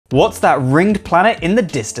What's that ringed planet in the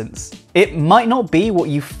distance? It might not be what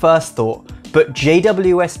you first thought, but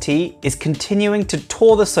JWST is continuing to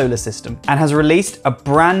tour the solar system and has released a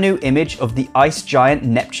brand new image of the ice giant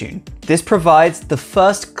Neptune. This provides the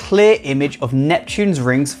first clear image of Neptune's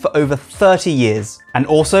rings for over 30 years, and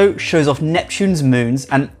also shows off Neptune's moons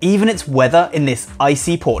and even its weather in this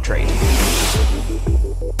icy portrait.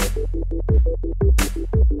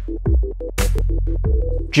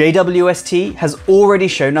 JWST has already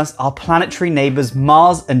shown us our planetary neighbours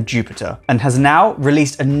Mars and Jupiter, and has now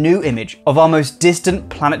released a new image of our most distant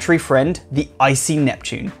planetary friend, the icy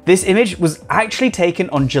Neptune. This image was actually taken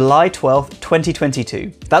on July 12,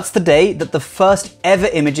 2022. That's the day that the first ever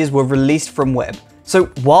images were released from Webb. So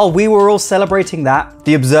while we were all celebrating that,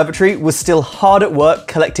 the observatory was still hard at work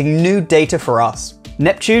collecting new data for us.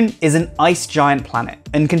 Neptune is an ice giant planet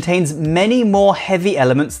and contains many more heavy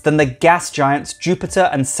elements than the gas giants Jupiter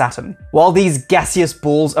and Saturn. While these gaseous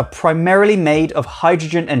balls are primarily made of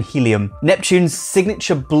hydrogen and helium, Neptune's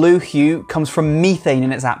signature blue hue comes from methane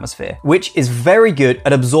in its atmosphere, which is very good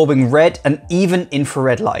at absorbing red and even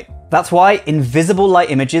infrared light. That's why in visible light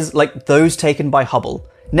images like those taken by Hubble,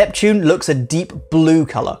 Neptune looks a deep blue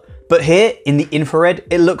color, but here in the infrared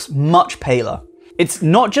it looks much paler. It's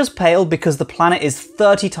not just pale because the planet is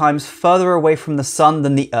 30 times further away from the sun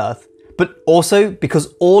than the Earth, but also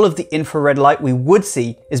because all of the infrared light we would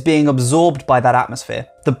see is being absorbed by that atmosphere.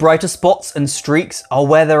 The brighter spots and streaks are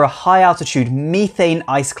where there are high altitude methane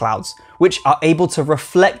ice clouds, which are able to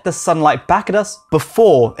reflect the sunlight back at us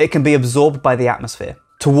before it can be absorbed by the atmosphere.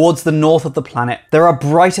 Towards the north of the planet, there are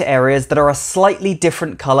brighter areas that are a slightly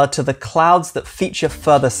different color to the clouds that feature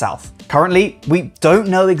further south. Currently, we don't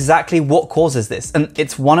know exactly what causes this, and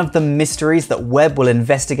it's one of the mysteries that Webb will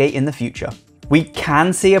investigate in the future. We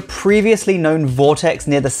can see a previously known vortex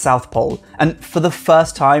near the South Pole, and for the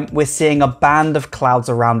first time, we're seeing a band of clouds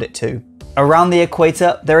around it too. Around the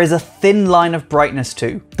equator, there is a thin line of brightness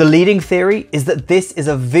too. The leading theory is that this is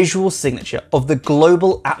a visual signature of the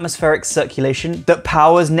global atmospheric circulation that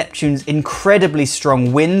powers Neptune's incredibly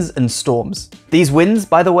strong winds and storms. These winds,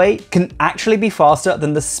 by the way, can actually be faster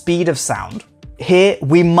than the speed of sound. Here,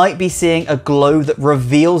 we might be seeing a glow that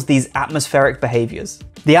reveals these atmospheric behaviors.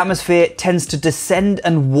 The atmosphere tends to descend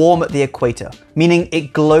and warm at the equator, meaning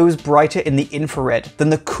it glows brighter in the infrared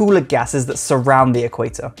than the cooler gases that surround the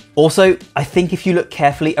equator. Also, I think if you look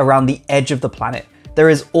carefully around the edge of the planet, there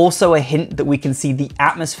is also a hint that we can see the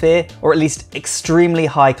atmosphere, or at least extremely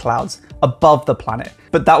high clouds, above the planet.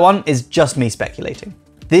 But that one is just me speculating.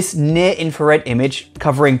 This near-infrared image,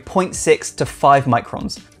 covering 0.6 to 5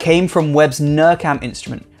 microns, came from Webb's NIRCam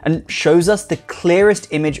instrument and shows us the clearest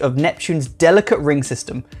image of Neptune's delicate ring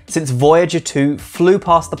system since Voyager 2 flew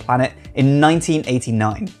past the planet in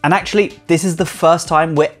 1989. And actually, this is the first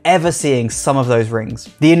time we're ever seeing some of those rings.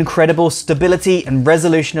 The incredible stability and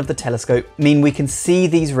resolution of the telescope mean we can see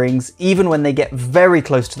these rings even when they get very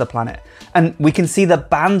close to the planet. And we can see the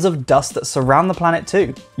bands of dust that surround the planet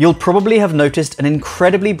too. You'll probably have noticed an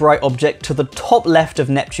incredibly bright object to the top left of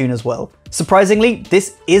Neptune as well. Surprisingly,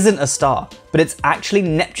 this isn't a star, but it's actually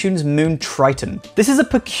Neptune's moon Triton. This is a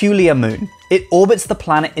peculiar moon. It orbits the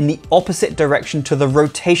planet in the opposite direction to the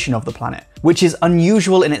rotation of the planet, which is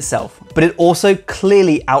unusual in itself, but it also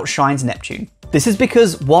clearly outshines Neptune. This is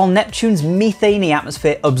because while Neptune's methane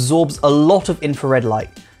atmosphere absorbs a lot of infrared light,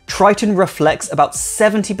 Triton reflects about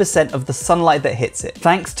 70% of the sunlight that hits it,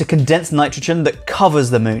 thanks to condensed nitrogen that covers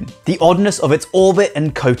the moon. The oddness of its orbit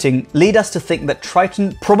and coating lead us to think that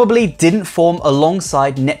Triton probably didn't form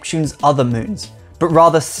alongside Neptune's other moons, but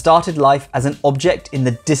rather started life as an object in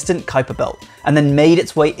the distant Kuiper belt, and then made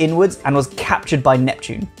its way inwards and was captured by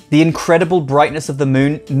Neptune. The incredible brightness of the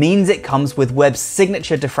moon means it comes with Webb's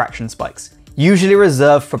signature diffraction spikes, usually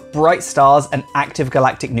reserved for bright stars and active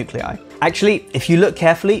galactic nuclei. Actually, if you look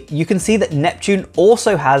carefully, you can see that Neptune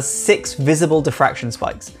also has 6 visible diffraction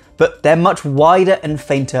spikes, but they're much wider and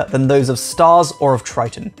fainter than those of stars or of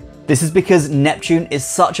Triton. This is because Neptune is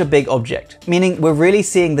such a big object, meaning we're really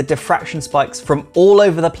seeing the diffraction spikes from all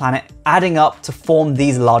over the planet adding up to form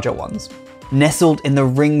these larger ones. Nestled in the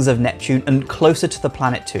rings of Neptune and closer to the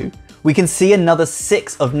planet too, we can see another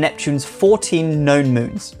 6 of Neptune's 14 known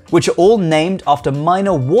moons, which are all named after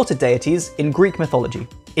minor water deities in Greek mythology.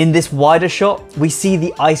 In this wider shot, we see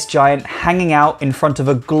the ice giant hanging out in front of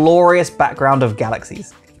a glorious background of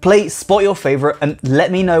galaxies. Play Spot Your Favorite and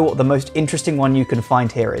let me know what the most interesting one you can find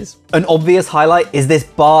here is. An obvious highlight is this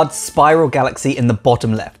barred spiral galaxy in the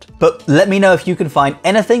bottom left, but let me know if you can find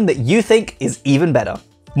anything that you think is even better.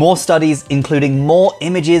 More studies, including more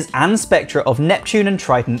images and spectra of Neptune and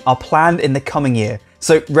Triton, are planned in the coming year,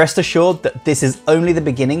 so rest assured that this is only the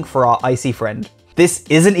beginning for our icy friend. This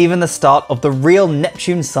isn't even the start of the real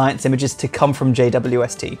Neptune science images to come from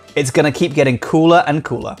JWST. It's gonna keep getting cooler and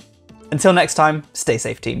cooler. Until next time, stay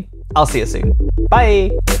safe team. I'll see you soon.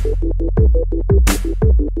 Bye!